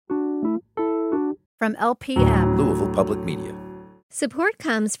From LPM, Louisville Public Media. Support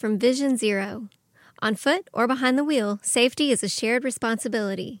comes from Vision Zero. On foot or behind the wheel, safety is a shared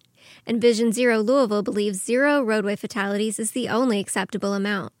responsibility. And Vision Zero Louisville believes 0 roadway fatalities is the only acceptable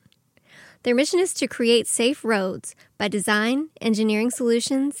amount. Their mission is to create safe roads by design, engineering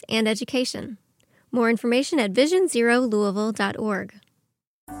solutions, and education. More information at visionzerolouisville.org.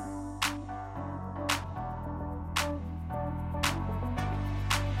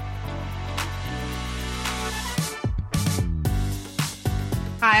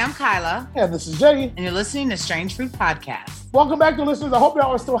 Hi, I'm Kyla. And this is Jay. And you're listening to Strange Fruit Podcast. Welcome back to listeners. I hope y'all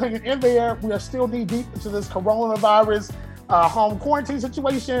are still hanging in there. We are still knee deep into this coronavirus home quarantine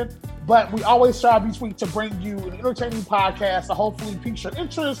situation, but we always strive each week to bring you an entertaining podcast that hopefully piques your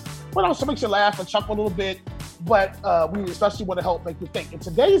interest, but also makes you laugh and chuckle a little bit. But we especially want to help make you think. In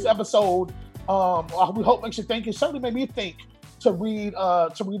today's episode, we hope makes you think. It certainly made me think to read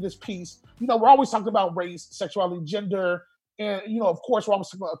this piece. You know, we're always talking about race, sexuality, gender. And, you know, of course, we're always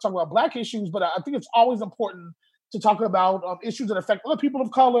talking about Black issues, but I think it's always important to talk about issues that affect other people of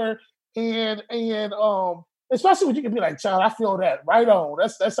color. And especially when you can be like, child, I feel that right on.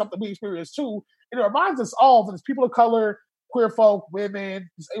 That's something we experience too. And it reminds us all that as people of color, queer folk, women,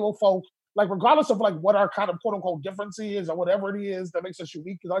 disabled folk, like regardless of like what our kind of quote unquote difference is or whatever it is that makes us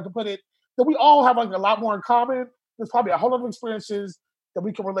unique, as I like to put it, that we all have like a lot more in common. There's probably a whole lot of experiences that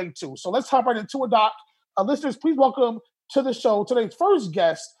we can relate to. So let's hop right into it, Doc. Listeners, please welcome to the show today's first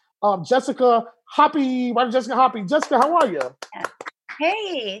guest, Jessica Hoppe. Writer Jessica Hoppe. Jessica, how are you?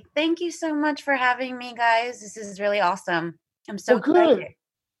 Hey, thank you so much for having me, guys. This is really awesome. I'm so good.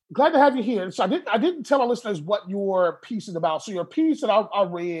 Glad to have you here. So I didn't tell our listeners what your piece is about. So your piece that I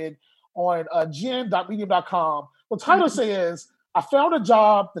read on gen.medium.com, the title says, I found a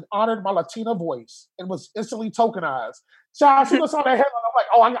job that honored my Latina voice and was instantly tokenized. So I saw that headline. I'm like,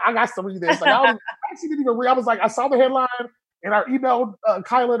 oh, I got to read this. Like, I actually didn't even read. I was like, I saw the headline and I emailed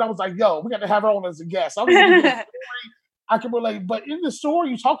Kyla and I was like, yo, we got to have her on as a guest. I can relate. But in the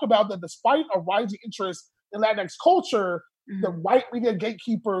story, you talk about that despite a rising interest in Latinx culture, the white media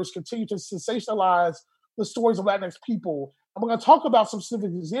gatekeepers continue to sensationalize the stories of Latinx people. I'm going to talk about some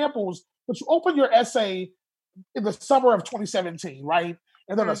specific examples, but you open your essay in the summer of 2017, right?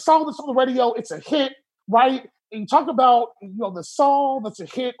 And then a song that's on the radio, it's a hit, right? And you talk about, you know, the song that's a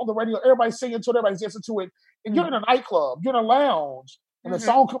hit on the radio, everybody's singing to it, everybody's dancing to it, and you're in a nightclub, you're in a lounge, and the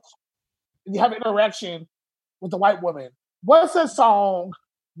song comes, and you have an interaction with the white woman. What's that song?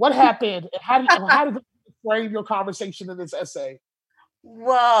 What happened? And how did you frame your conversation in this essay?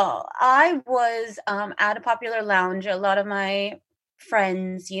 Well, I was at a popular lounge. A lot of my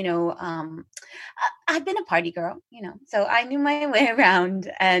friends, you know, I've been a party girl, you know, so I knew my way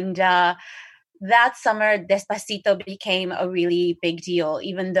around. And that summer, Despacito became a really big deal,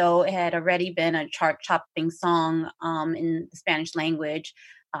 even though it had already been a chart-topping song in the Spanish language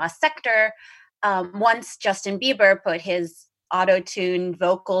sector. Once Justin Bieber put his auto-tuned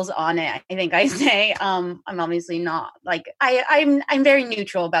vocals on it, I think I say, I'm obviously not like, I'm very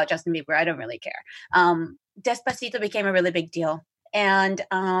neutral about Justin Bieber. I don't really care. Despacito became a really big deal. And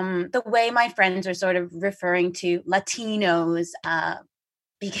the way my friends are sort of referring to Latinos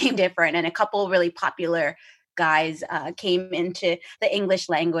became different. And a couple really popular guys came into the English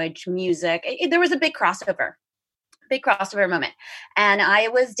language music. There was a big crossover moment. And I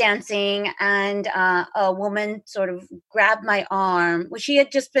was dancing and a woman sort of grabbed my arm. Well, she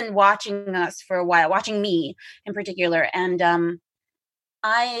had just been watching us for a while, watching me in particular. And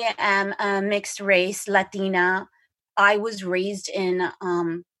I am a mixed race Latina. I was raised in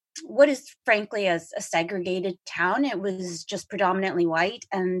what is frankly a segregated town. It was just predominantly white.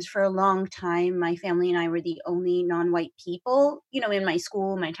 And for a long time, my family and I were the only non-white people, you know, in my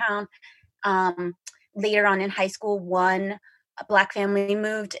school, my town. Later on in high school, one Black family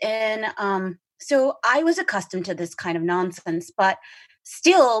moved in. So I was accustomed to this kind of nonsense, but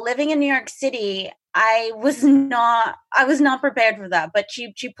still living in New York City, I was not prepared for that. But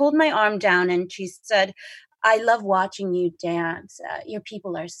she pulled my arm down and she said, I love watching you dance. Your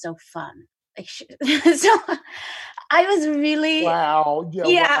people are so fun. Like so I was really, wow.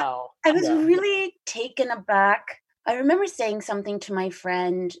 I was really taken aback. I remember saying something to my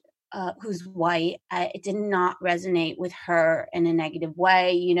friend who's white. It did not resonate with her in a negative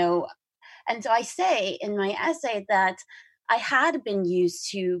way, you know. And so I say in my essay that I had been used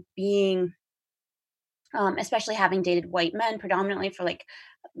to being, especially having dated white men predominantly for like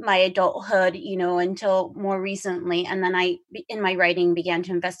my adulthood, you know, until more recently. And then I, in my writing, began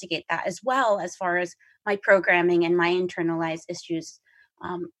to investigate that as well as far as my programming and my internalized issues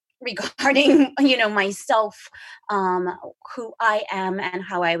regarding, myself, who I am and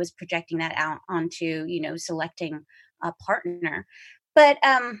how I was projecting that out onto, selecting a partner. But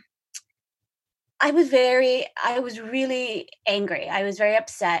I was really angry. I was very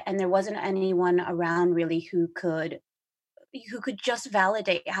upset, and there wasn't anyone around really who could just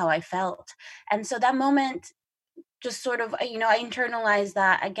validate how I felt. And so that moment just sort of, I internalized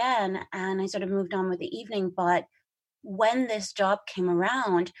that again, and I sort of moved on with the evening. But when this job came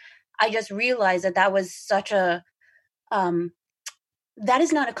around, I just realized that was such a um that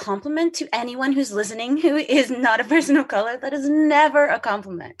is not a compliment to anyone who's listening who is not a person of color. That is never a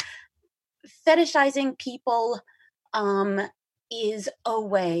compliment. Fetishizing people is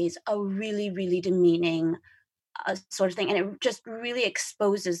always a really, really demeaning sort of thing. And it just really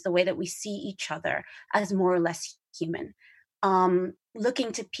exposes the way that we see each other as more or less human.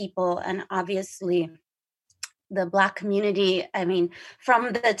 Looking to people, and obviously the Black community, I mean,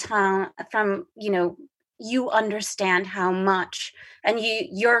 from the town, you understand how much, and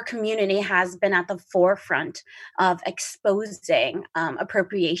your community has been at the forefront of exposing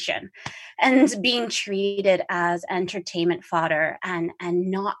appropriation and being treated as entertainment fodder, and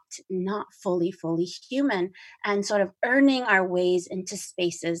not fully human, and sort of earning our ways into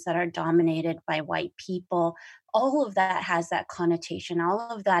spaces that are dominated by white people. All of that has that connotation. All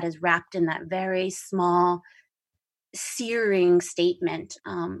of that is wrapped in that very small, searing statement.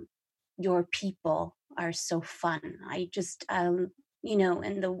 Your people are so fun. I just, and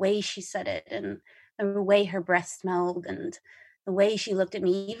the way she said it, and the way her breath smelled, and the way she looked at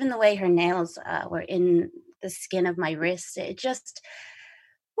me, even the way her nails were in the skin of my wrist. It just,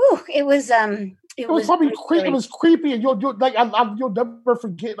 it was probably creepy. It was creepy, and you'll like you'll never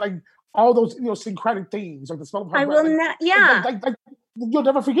forget like all those syncretic things, like the smell of her I breath. will not. Yeah, like you'll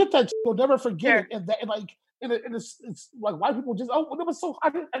never forget that. You'll never forget sure. it, and it's like white people just it was so I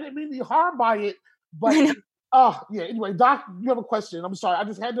didn't mean any harm by it, but yeah. Anyway, Doc, you have a question? I'm sorry, I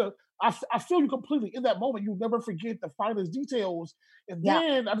just had to. I feel you completely. In that moment, you never forget the finest details. And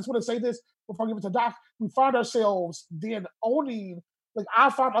then I just want to say this before I give it to Doc. We find ourselves then owning. Like I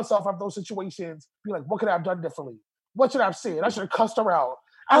find myself in those situations, be like, what could I have done differently? What should I have said? I should have cussed her out.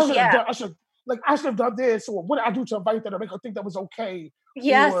 I should have done this, or what did I do to invite her to make her think that was okay?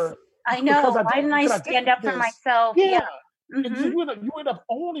 Yes. Or, I know. Why didn't I stand up for myself? Yeah. Mm-hmm. And you end up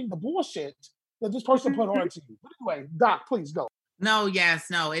owning the bullshit that this person put on to you. But anyway, Doc, please go. No, yes,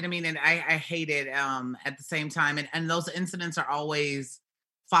 no. And I hate it at the same time. And those incidents are always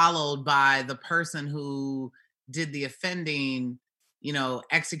followed by the person who did the offending,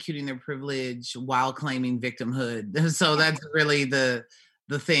 executing their privilege while claiming victimhood. So that's really the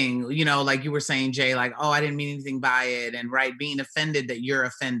thing, like you were saying, Jay, like, oh, I didn't mean anything by it. And right, being offended that you're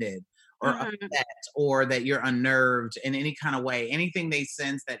offended, or upset, or that you're unnerved in any kind of way. Anything they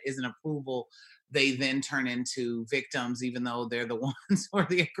sense that isn't approval, they then turn into victims, even though they're the ones who are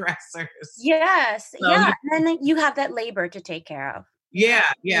the aggressors. Yes. So, yeah. And then you have that labor to take care of.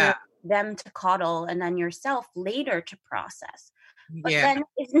 Yeah. Yeah. Them to coddle, and then yourself later to process. But then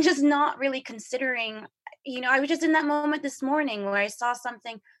it's just not really considering, I was just in that moment this morning where I saw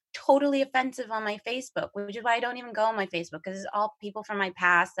something totally offensive on my Facebook, which is why I don't even go on my Facebook, because it's all people from my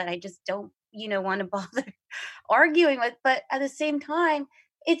past that I just don't, want to bother arguing with. But at the same time,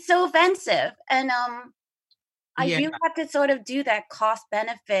 it's so offensive. And I really have to sort of do that cost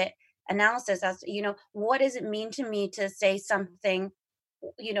benefit analysis as, what does it mean to me to say something?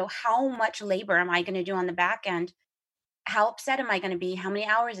 How much labor am I going to do on the back end? How upset am I going to be? How many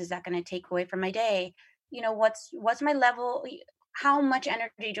hours is that going to take away from my day? What's my level? How much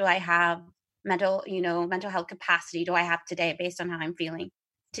energy do I have? Mental health capacity do I have today based on how I'm feeling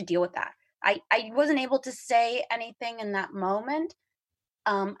to deal with that? I wasn't able to say anything in that moment.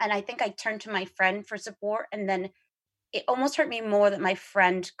 And I think I turned to my friend for support, and then it almost hurt me more that my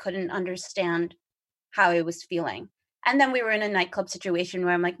friend couldn't understand how I was feeling. And then we were in a nightclub situation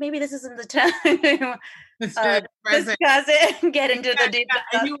where I'm like, maybe this isn't the time to discuss it and get into the deep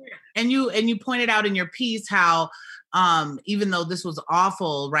stuff. And you pointed out in your piece how even though this was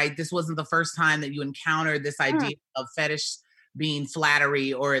awful, right? This wasn't the first time that you encountered this idea of fetish being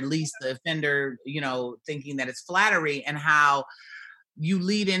flattery, or at least the offender, thinking that it's flattery, and how you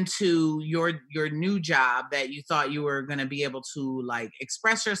lead into your new job that you thought you were going to be able to like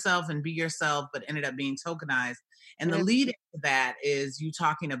express yourself and be yourself, but ended up being tokenized. And the lead into that is you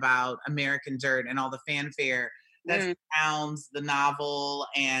talking about American Dirt and all the fanfare that surrounds the novel,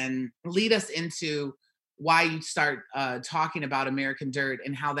 and lead us into why you start talking about American Dirt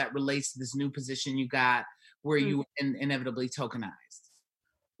and how that relates to this new position you got where you were inevitably tokenized.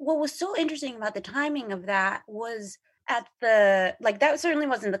 What was so interesting about the timing of that was, at the, like, that certainly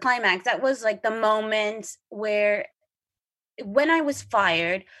wasn't the climax. That was like the moment where, when I was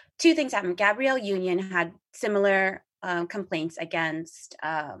fired, two things happened. Gabrielle Union had similar complaints against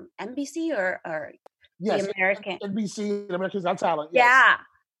NBC or Yes, the American. NBC, America's Got Talent. Yes. Yeah.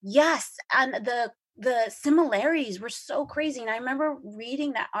 Yes. And the similarities were so crazy. And I remember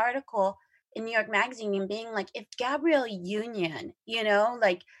reading that article in New York Magazine and being like, if Gabrielle Union,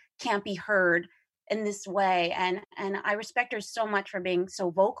 like, can't be heard in this way, and I respect her so much for being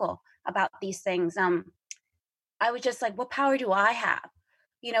so vocal about these things. I was just like, what power do I have?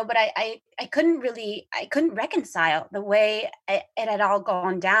 But I couldn't reconcile the way it had all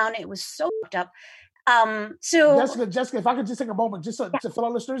gone down. It was so fucked up. So Jessica, if I could just take a moment just to fill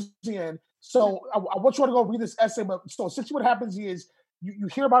our listeners in. So I want you to go read this essay. But so essentially what happens is you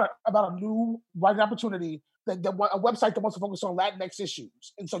hear about a new writing opportunity, that a website that wants to focus on Latinx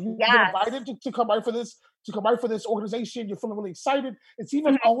issues. And so you get invited to come write for this organization. You're feeling really excited. It's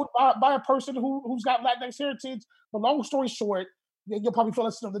even owned by a person who's got Latinx heritage. But long story short, you'll probably fill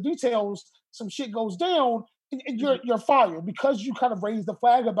us in on the details. Some shit goes down, and you're fired because you kind of raised the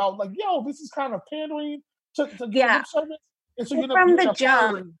flag about, like, yo, this is kind of pandering to get lip service. And so from the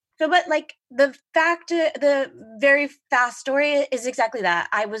jump. So, but like the very fast story is exactly that.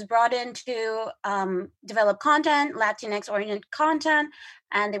 I was brought in to develop content, Latinx-oriented content,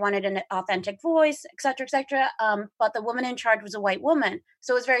 and they wanted an authentic voice, et cetera, et cetera. But the woman in charge was a white woman,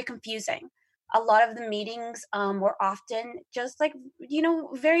 so it was very confusing. A lot of the meetings were often just like,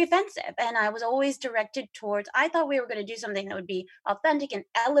 very offensive. And I was always directed towards, I thought we were going to do something that would be authentic and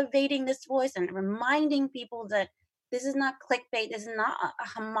elevating this voice and reminding people that this is not clickbait. This is not a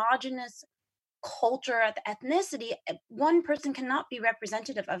homogenous culture, ethnicity. One person cannot be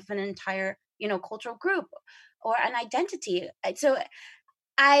representative of an entire, cultural group or an identity. So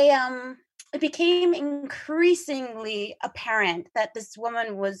it became increasingly apparent that this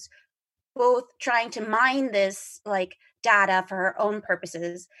woman was both trying to mine this, like, data for her own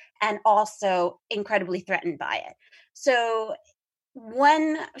purposes and also incredibly threatened by it. So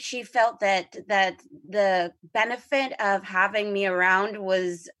when she felt that the benefit of having me around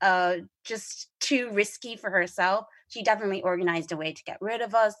was just too risky for herself, she definitely organized a way to get rid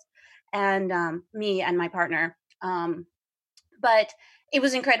of us and me and my partner. But it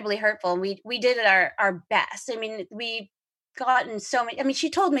was incredibly hurtful. We did our best. I mean, we gotten so many. I mean, she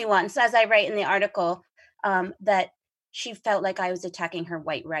told me once, as I write in the article, that she felt like I was attacking her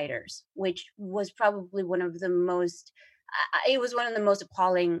white writers, which was probably one of the most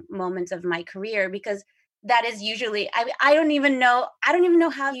appalling moments of my career, because that is usually, I don't even know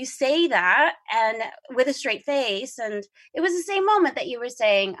how you say that and with a straight face. And it was the same moment that you were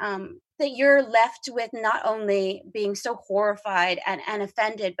saying that you're left with not only being so horrified and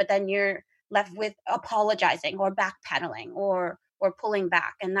offended, but then you're left with apologizing or backpedaling or pulling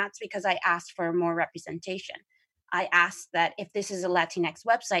back. And that's because I asked for more representation. I asked that if this is a Latinx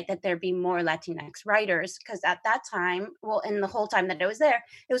website, that there be more Latinx writers, because at that time, in the whole time that I was there,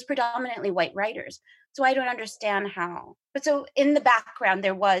 it was predominantly white writers. So I don't understand how. But so in the background,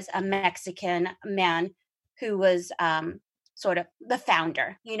 there was a Mexican man who was sort of the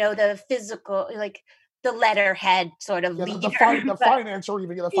founder, the physical, like the letterhead sort of leader. The financer,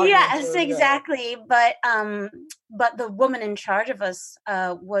 even the financer. Yes, exactly. Yeah. But the woman in charge of us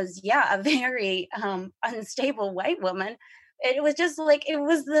was, a very unstable white woman. It was just like, it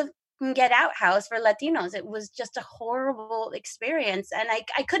was the Get Out house for Latinos. It was just a horrible experience. And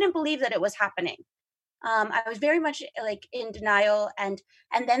I couldn't believe that it was happening. I was very much like in denial and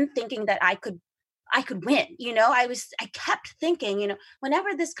then thinking that I could win. I kept thinking, whenever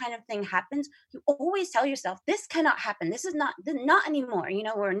this kind of thing happens, you always tell yourself, this cannot happen. This is not anymore,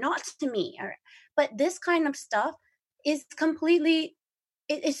 or not to me. But this kind of stuff is completely,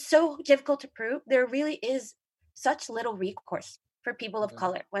 it is so difficult to prove. There really is such little recourse for people of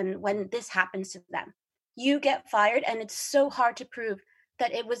color when this happens to them. You get fired and it's so hard to prove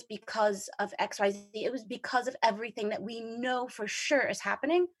that it was because of XYZ. It was because of everything that we know for sure is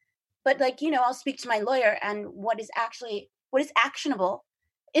happening. But I'll speak to my lawyer, and what is actionable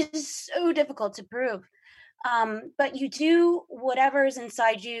is so difficult to prove. But you do whatever is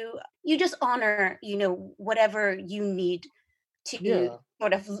inside you. You just honor, whatever you need to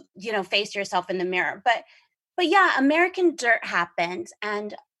sort of, face yourself in the mirror. But yeah, American Dirt happened,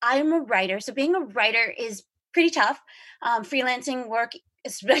 and I'm a writer. So being a writer is pretty tough. Freelancing work,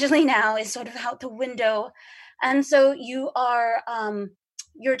 especially now, is sort of out the window. And so you are,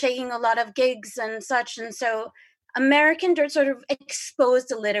 you're taking a lot of gigs and such. And so American Dirt sort of exposed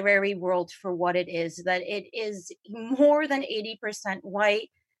the literary world for what it is, that it is more than 80% white,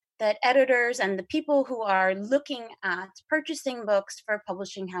 that editors and the people who are looking at purchasing books for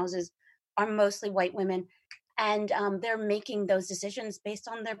publishing houses are mostly white women. And they're making those decisions based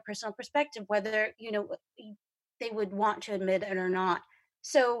on their personal perspective, whether, they would want to admit it or not.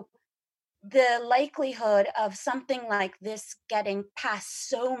 So the likelihood of something like this getting past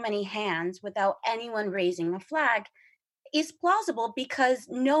so many hands without anyone raising a flag is plausible, because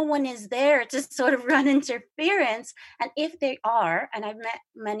no one is there to sort of run interference. And if they are, and I've met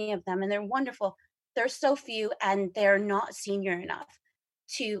many of them and they're wonderful, there's so few, and they're not senior enough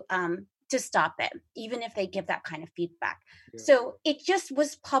to stop it, even if they give that kind of feedback. Yeah. So it just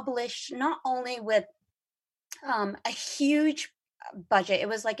was published not only with a huge budget, it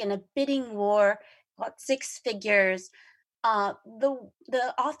was like in a bidding war, about 6 figures.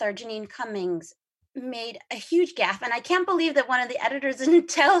 The author, Janine Cummings, made a huge gaffe, and I can't believe that one of the editors didn't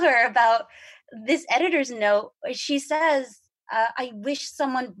tell her about this editor's note. She says, I wish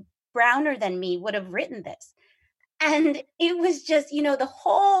someone browner than me would have written this. And it was just, the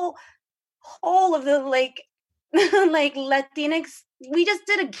whole of the like Latinx, we just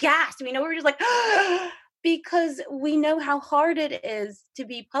did a gasp, we were just like, because we know how hard it is to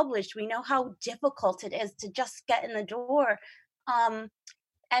be published. We know how difficult it is to just get in the door. And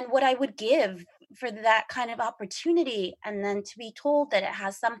what I would give for that kind of opportunity, and then to be told that it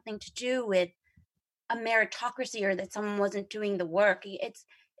has something to do with a meritocracy or that someone wasn't doing the work.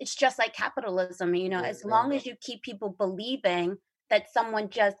 It's just like capitalism, as long as you keep people believing that someone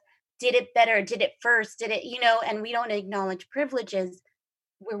just did it better, did it first, did it, and we don't acknowledge privileges,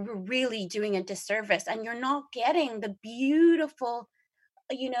 we're really doing a disservice. And you're not getting the beautiful,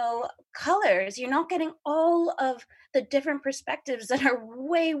 colors. You're not getting all of the different perspectives that are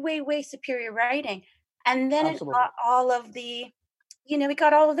way, way, way superior writing. And then Absolutely. It got all of the, we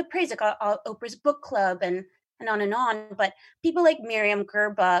got all of the praise. It got Oprah's book club and on and on. But people like Miriam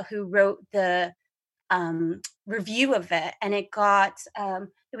Gerba, who wrote the review of it, and it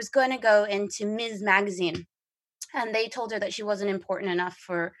was going to go into Ms. Magazine. And they told her that she wasn't important enough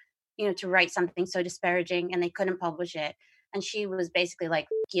for, to write something so disparaging, and they couldn't publish it. And she was basically like,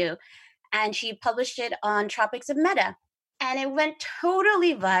 "F you." And she published it on Tropics of Meta. And it went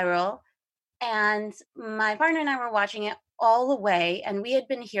totally viral. And my partner and I were watching it all the way. And we had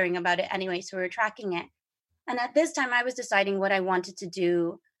been hearing about it anyway, so we were tracking it. And at this time, I was deciding what I wanted to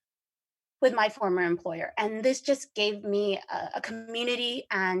do with my former employer. And this just gave me a community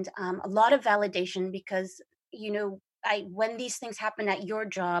and a lot of validation, because, when these things happen at your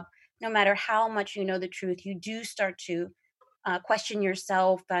job, no matter how much you know the truth, you do start to question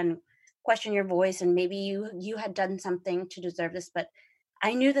yourself and question your voice, and maybe you had done something to deserve this. But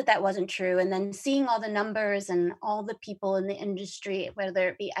I knew that wasn't true. And then seeing all the numbers and all the people in the industry, whether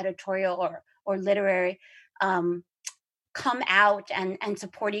it be editorial or literary, come out and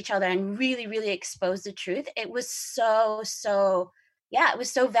support each other and really, really expose the truth, it was so it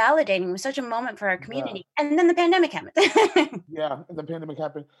was so validating. It was such a moment for our community. Yeah. And then the pandemic happened. Yeah, and the pandemic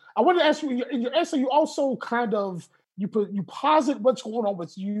happened. I want to ask you, in your essay, you also kind of you posit what's going on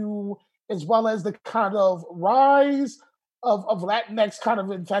with you, as well as the kind of rise of Latinx kind of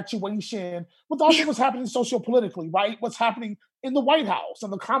infatuation with also what's happening sociopolitically, right? What's happening in the White House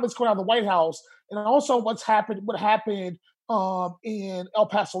and the comments going out of the White House, and also what happened in El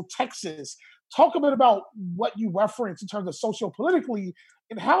Paso, Texas. Talk a bit about what you reference in terms of sociopolitically,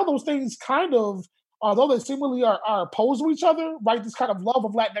 and how those things kind of, although they seemingly are opposed to each other, right? This kind of love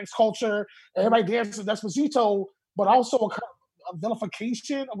of Latinx culture, everybody dances Despacito, but also a kind of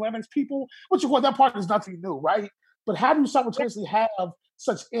vilification of Latinx people, which, of course, that part is nothing new, right? But how do you simultaneously have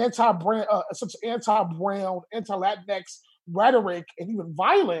such anti-brown, anti-Latinx rhetoric and even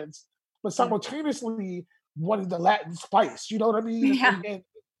violence, but simultaneously wanting the Latin spice? You know what I mean? Yeah.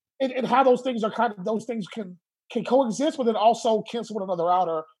 And how those things can coexist, but then also cancel one another out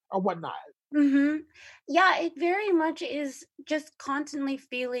or whatnot. Mm-hmm. Yeah, it very much is just constantly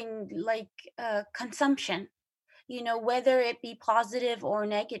feeling like consumption, whether it be positive or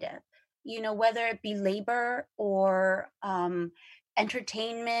negative, whether it be labor or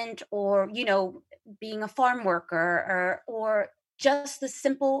entertainment, or, being a farm worker, or just the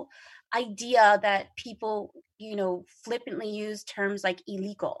simple idea that people, flippantly use terms like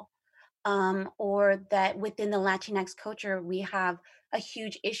illegal, or that within the Latinx culture, we have a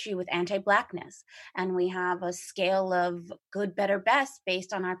huge issue with anti-Blackness, and we have a scale of good, better, best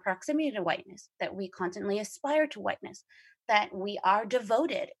based on our proximity to whiteness, that we constantly aspire to whiteness, that we are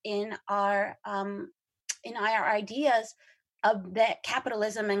devoted in our ideas that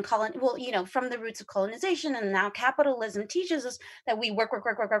capitalism and from the roots of colonization, and now capitalism teaches us that we work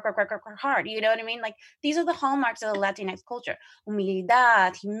hard. You know what I mean? Like, these are the hallmarks of the Latinx culture: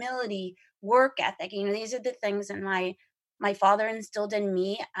 humildad, humility, work ethic. These are the things that my father instilled in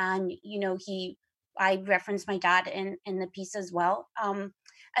me, and I referenced my dad in the piece as well, and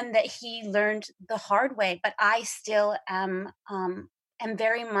that he learned the hard way. But I still am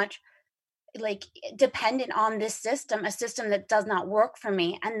very much like dependent on this system, a system that does not work for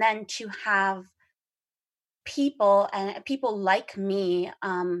me. And then to have people like me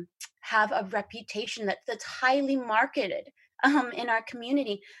have a reputation that's highly marketed in our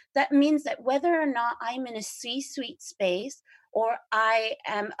community, that means that whether or not I'm in a C-suite space or I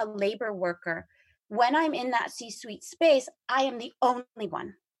am a labor worker, when I'm in that C-suite space, I am the only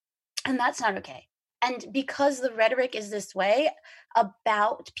one. And that's not okay. And because the rhetoric is this way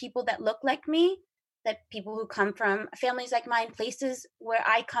about people that look like me, that people who come from families like mine, places where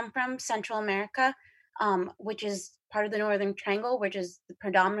I come from, Central America, which is part of the Northern Triangle, which is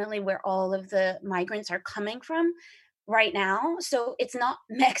predominantly where all of the migrants are coming from right now. So it's not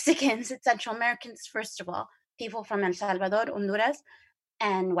Mexicans, it's Central Americans, first of all, people from El Salvador, Honduras,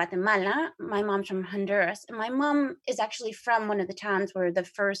 and Guatemala. My mom's from Honduras. And my mom is actually from one of the towns where the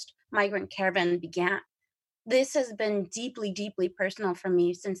first migrant caravan began. This has been deeply, deeply personal for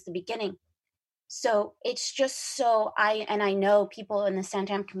me since the beginning. So it's just I know people in the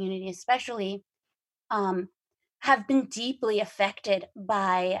Santam community especially have been deeply affected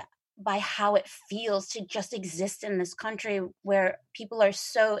by how it feels to just exist in this country where people are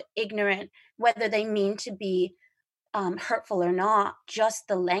so ignorant, whether they mean to be hurtful or not, just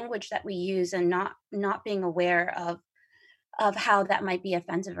the language that we use, and not being aware of how that might be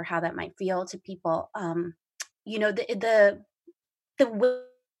offensive or how that might feel to people. The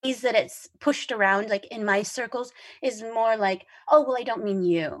ways that it's pushed around, like in my circles, is more like, oh, well, I don't mean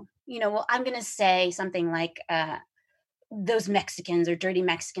you. Well, I'm going to say something like those Mexicans or dirty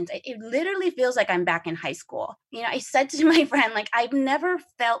Mexicans. It literally feels like I'm back in high school. I said to my friend, like, I've never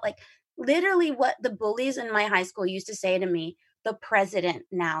felt like literally what the bullies in my high school used to say to me, the president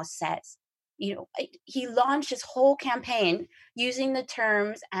now says. He launched his whole campaign using the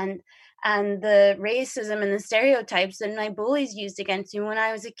terms and the racism and the stereotypes that my bullies used against me when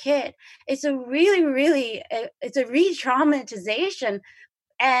I was a kid. It's a really, really, it's a re-traumatization.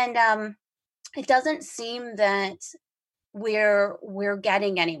 And it doesn't seem that we're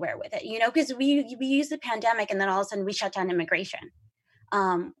getting anywhere with it, because we use the pandemic and then all of a sudden we shut down immigration.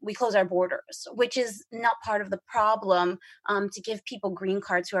 We close our borders, which is not part of the problem, to give people green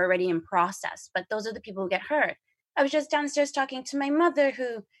cards who are already in process. But those are the people who get hurt. I was just downstairs talking to my mother,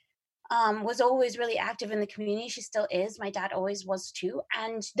 who was always really active in the community. She still is. My dad always was too.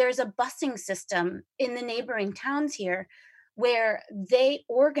 And there's a busing system in the neighboring towns here where they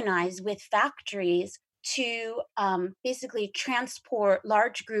organize with factories to basically transport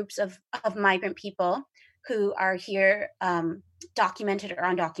large groups of migrant people who are here, documented or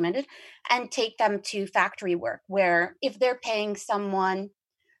undocumented, and take them to factory work, where if they're paying someone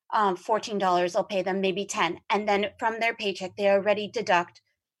 $14, they'll pay them maybe $10. And then from their paycheck, they already deduct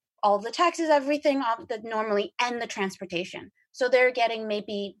all the taxes, everything off that normally, and the transportation. So they're getting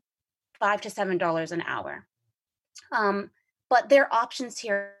maybe $5 to $7 an hour. But their options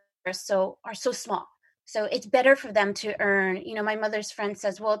here are so small. So it's better for them to earn, my mother's friend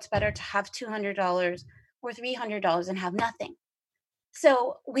says, well, it's better to have $200 or $300 and have nothing.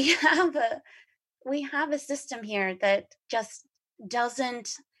 So we have a system here that just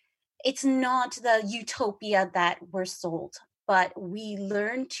doesn't, it's not the utopia that we're sold, but we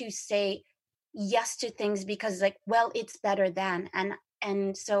learn to say yes to things because, like, well, it's better than.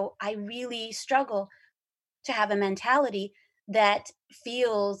 And so I really struggle to have a mentality that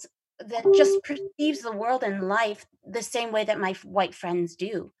just perceives the world and life the same way that my white friends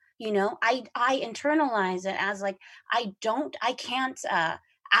do. I internalize it as like, I can't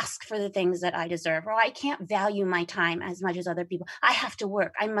ask for the things that I deserve, or I can't value my time as much as other people. I have to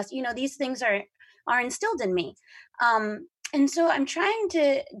work. I must, these things are instilled in me. And so I'm trying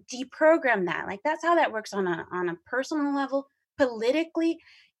to deprogram that. Like, that's how that works on a personal level. Politically,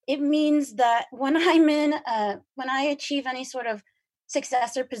 it means that when when I achieve any sort of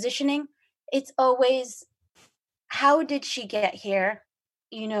success or positioning, it's always, how did she get here?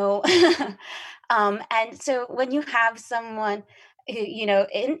 And so when you have someone who,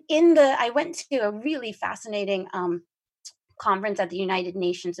 I went to a really fascinating conference at the United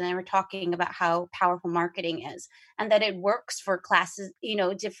Nations, and they were talking about how powerful marketing is, and that it works for classes,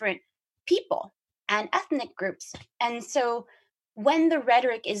 different people and ethnic groups. And so when the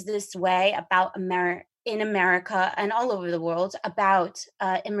rhetoric is this way about in America and all over the world about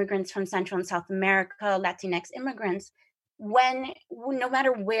immigrants from Central and South America, Latinx immigrants, no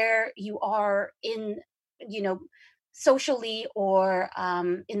matter where you are in, you know, socially or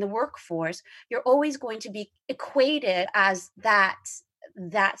in the workforce, you're always going to be equated as that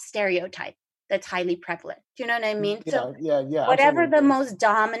stereotype that's highly prevalent. Do you know what I mean? So Yeah. whatever Absolutely. the most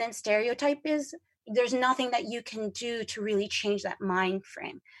dominant stereotype is, there's nothing that you can do to really change that mind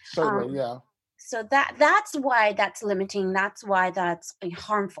frame. Certainly, yeah. So that's why that's limiting. That's why that's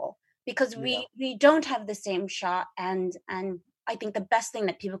harmful, because we don't have the same shot. And I think the best thing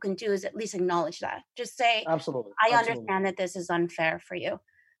that people can do is at least acknowledge that. Just say, Absolutely. I Absolutely. understand that this is unfair for you.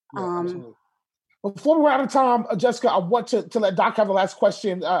 Yeah, absolutely. Before we run out of time, Jessica, I want to let Doc have the last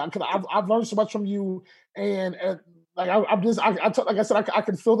question because I've learned so much from you, and like like I said, I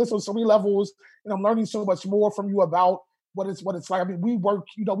can feel this on so many levels, and I'm learning so much more from you about what it's like. I mean, we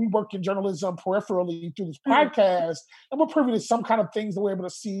work in journalism peripherally through this podcast, and we're privy to some kind of things that we're able to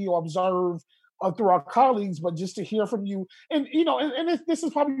see or observe through our colleagues. But just to hear from you, and this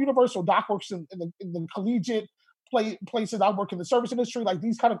is probably universal. Doc works in the collegiate places. I work in the service industry. Like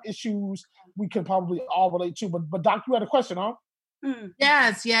these kind of issues, we can probably all relate to. But Doc, you had a question, huh?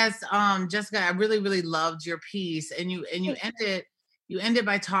 Yes. Jessica, I really, really loved your piece, and you ended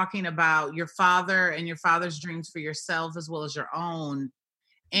by talking about your father and your father's dreams for yourself as well as your own.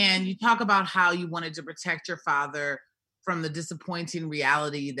 And you talk about how you wanted to protect your father from the disappointing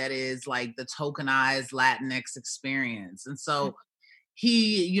reality that is like the tokenized Latinx experience. And so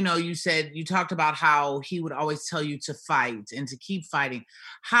he, you talked about how he would always tell you to fight and to keep fighting.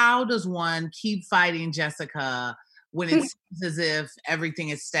 How does one keep fighting, Jessica, when it seems as if everything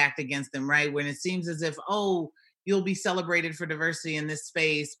is stacked against them, right? When it seems as if, oh, you'll be celebrated for diversity in this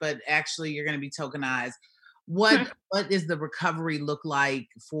space, but actually you're going to be tokenized. What is the recovery look like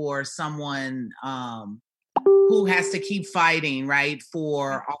for someone who has to keep fighting, right,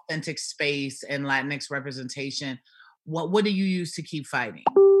 for authentic space and Latinx representation? What do you use to keep fighting?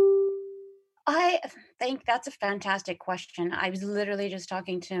 I think that's a fantastic question. I was literally just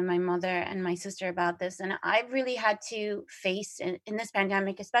talking to my mother and my sister about this, and I really had to face in this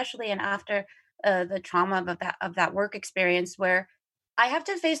pandemic, especially and after the trauma of that work experience, where I have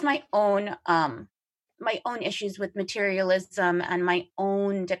to face my own issues with materialism and my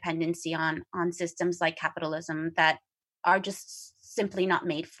own dependency on systems like capitalism that are just simply not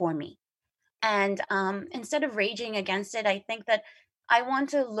made for me. And instead of raging against it, I think that I want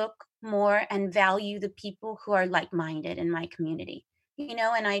to look more and value the people who are like-minded in my community.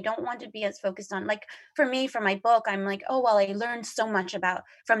 And I don't want to be as focused on, like, for me, for my book, I'm like, oh, well, I learned so much about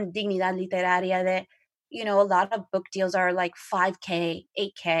from Dignidad Literaria that, a lot of book deals are like 5K,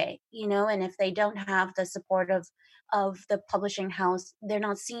 8K, and if they don't have the support of the publishing house, they're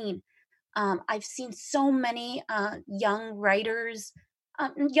not seen. I've seen so many young writers,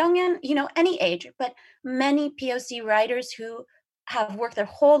 young and, any age, but many POC writers who have worked their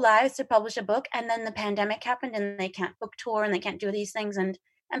whole lives to publish a book, and then the pandemic happened and they can't book tour and they can't do these things, and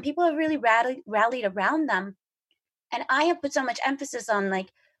people have really rallied around them. And I have put so much emphasis on, like,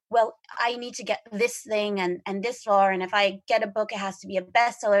 well, I need to get this thing and this far, and if I get a book, it has to be a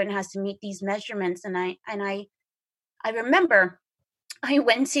bestseller and it has to meet these measurements. And I remember I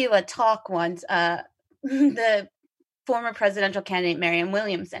went to a talk once, the former presidential candidate Marianne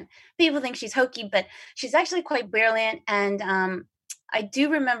Williamson. People think she's hokey, but she's actually quite brilliant. And I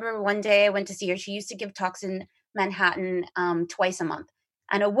do remember one day I went to see her. She used to give talks in Manhattan twice a month.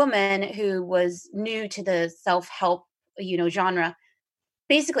 And a woman who was new to the self-help, genre,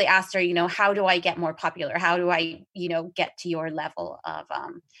 basically asked her, how do I get more popular? How do I, get to your level of,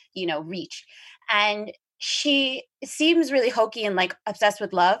 reach? And she seems really hokey and like obsessed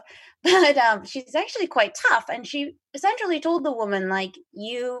with love, but she's actually quite tough. And she essentially told the woman, like,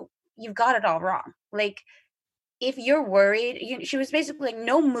 you've got it all wrong. Like, if you're worried, she was basically like,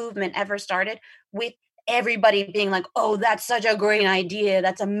 no movement ever started with everybody being like, oh, that's such a great idea,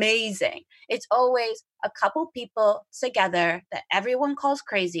 that's amazing. It's always a couple people together that everyone calls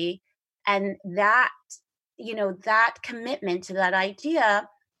crazy, and that that commitment to that idea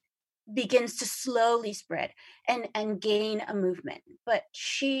begins to slowly spread and gain a movement. But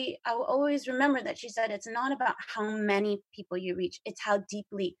I will always remember that she said, it's not about how many people you reach, it's how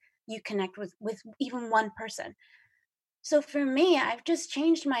deeply you connect with even one person. So for me, I've just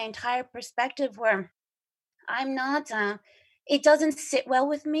changed my entire perspective, where I'm not, it doesn't sit well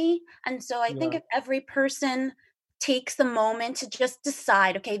with me. And so I think if every person takes the moment to just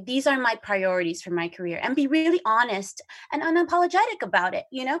decide, okay, these are my priorities for my career, and be really honest and unapologetic about it.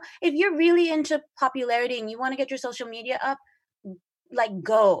 If you're really into popularity and you want to get your social media up, like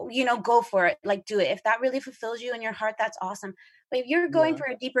go for it, like do it. If that really fulfills you in your heart, that's awesome. But if you're going for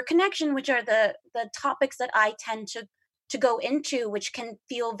a deeper connection, which are the topics that I tend to go into, which can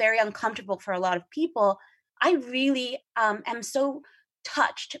feel very uncomfortable for a lot of people, I really am so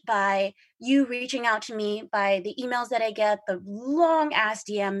touched by you reaching out to me, by the emails that I get, the long ass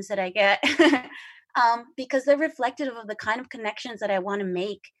DMs that I get, because they're reflective of the kind of connections that I want to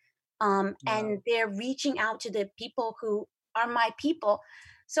make. And they're reaching out to the people who are my people.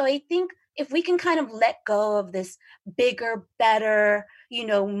 So I think if we can kind of let go of this bigger, better,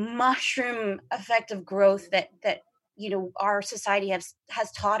 mushroom effect of growth that our society has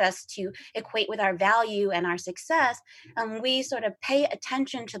taught us to equate with our value and our success, and we sort of pay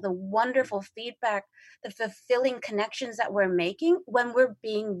attention to the wonderful feedback, the fulfilling connections that we're making when we're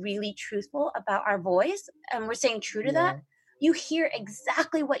being really truthful about our voice and we're staying true to that, you hear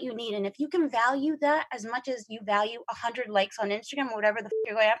exactly what you need. And if you can value that as much as you value 100 likes on Instagram or whatever the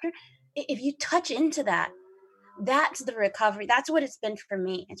you're going after, if you touch into that, that's the recovery. That's what it's been for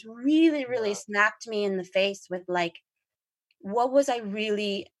me. It's really, really smacked me in the face with like, what was I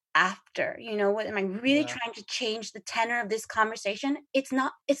really after? What am I really trying to change the tenor of this conversation? It's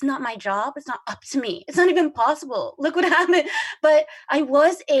not my job. It's not up to me. It's not even possible. Look what happened. But I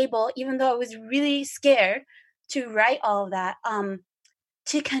was able, even though I was really scared to write all of that,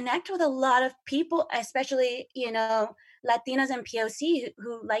 to connect with a lot of people, especially, Latinas and POC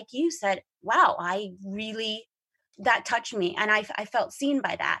who, like you said, wow, that touched me. And I felt seen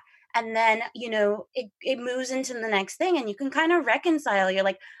by that. And then, it moves into the next thing and you can kind of reconcile. You're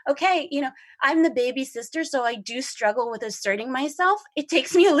like, okay, I'm the baby sister, so I do struggle with asserting myself. It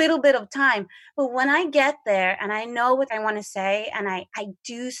takes me a little bit of time. But when I get there and I know what I want to say and I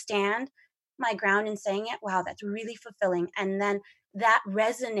do stand my ground in saying it, wow, that's really fulfilling. And then that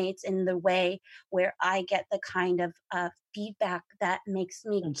resonates in the way where I get the kind of feedback that makes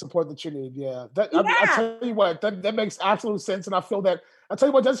me and support that you need. I mean, I tell you what, that makes absolute sense. And I feel that, I tell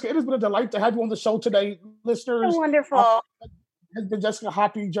you what, Jessica, it has been a delight to have you on the show today, listeners. So wonderful. Has been Jessica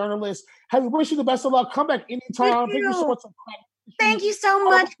Hoppe, journalist. I wish you the best of luck. Come back anytime. Thank you so much. Thank you so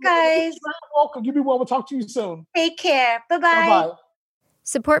much, guys. You're welcome. You be well. We'll talk to you soon. Take care. Bye-bye. Bye-bye.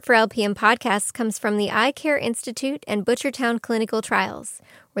 Support for LPM podcasts comes from the Eye Care Institute and Butchertown Clinical Trials,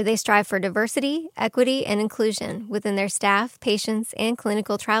 where they strive for diversity, equity, and inclusion within their staff, patients, and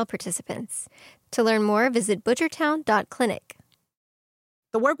clinical trial participants. To learn more, visit butchertown.clinic.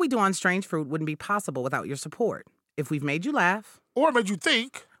 The work we do on Strange Fruit wouldn't be possible without your support. If we've made you laugh or made you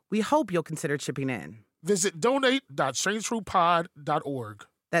think, we hope you'll consider chipping in. Visit donate.strangefruitpod.org.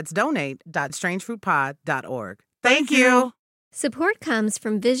 That's donate.strangefruitpod.org. Thank you. Support comes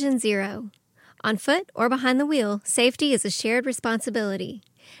from Vision Zero. On foot or behind the wheel, safety is a shared responsibility.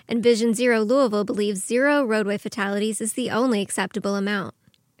 And Vision Zero Louisville believes 0 roadway fatalities is the only acceptable amount.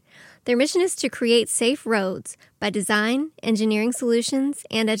 Their mission is to create safe roads by design, engineering solutions,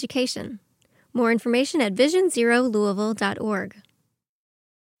 and education. More information at visionzerolouisville.org.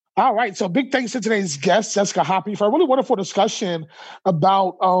 All right. So big thanks to today's guest, Jessica Hoppe, for a really wonderful discussion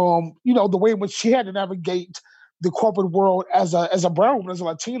about, the way in which she had to navigate the corporate world as a brown woman, as a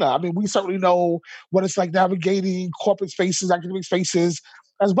Latina. I mean, we certainly know what it's like navigating corporate spaces, academic spaces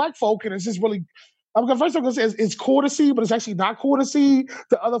as Black folk. And it's just really, first I'm going to say it's cool to see, but it's actually not cool to see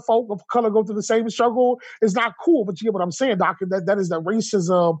the other folk of color go through the same struggle. It's not cool, but you get what I'm saying, Doc, that is that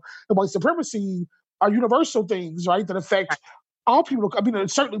racism and white supremacy are universal things, right, that affect all people. I mean,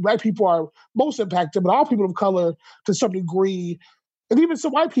 certainly Black people are most impacted, but all people of color to some degree, and even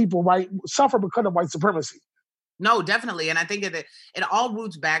some white people, right, suffer because of white supremacy. No, definitely. And I think it all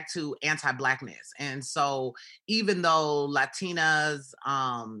roots back to anti-Blackness. And so even though Latinas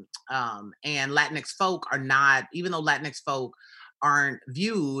and Latinx folk are not, even though Latinx folk aren't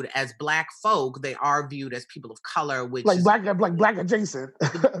viewed as Black folk, they are viewed as people of color, which like Black adjacent.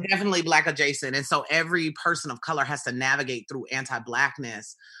 Definitely Black adjacent. And so every person of color has to navigate through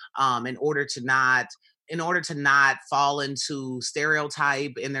anti-Blackness in order to not fall into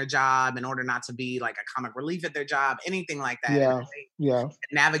stereotype in their job, in order not to be like a comic relief at their job, anything like that. Yeah.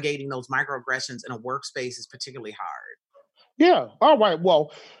 Navigating those microaggressions in a workspace is particularly hard. Yeah. All right.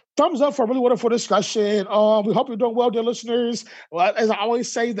 Well, thumbs up for a really wonderful discussion. We hope you're doing well, dear listeners. Well, as I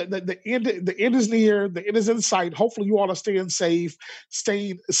always say, the end is near. The end is in sight. Hopefully, you all are staying safe,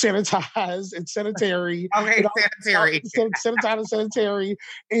 staying sanitized and sanitary. Okay, sanitary. Sanitized and sanitary.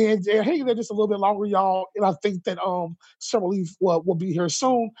 And hang there just a little bit longer, y'all. And I think that Summer Leaf will be here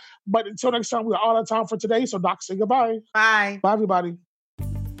soon. But until next time, we're all out of time for today. So, Doc, say goodbye. Bye. Bye, everybody.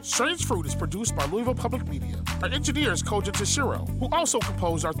 Strange Fruit is produced by Louisville Public Media. Our engineer is Koji Tashiro, who also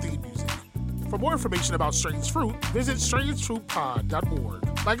composed our theme music. For more information about Strange Fruit, visit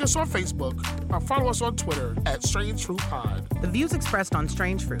strangefruitpod.org. Like us on Facebook or follow us on Twitter at Strange Fruit Pod. The views expressed on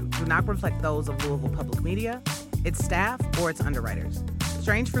Strange Fruit do not reflect those of Louisville Public Media, its staff, or its underwriters.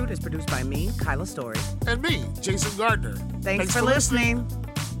 Strange Fruit is produced by me, Kyla Story. And me, Jason Gardner. Thanks for listening.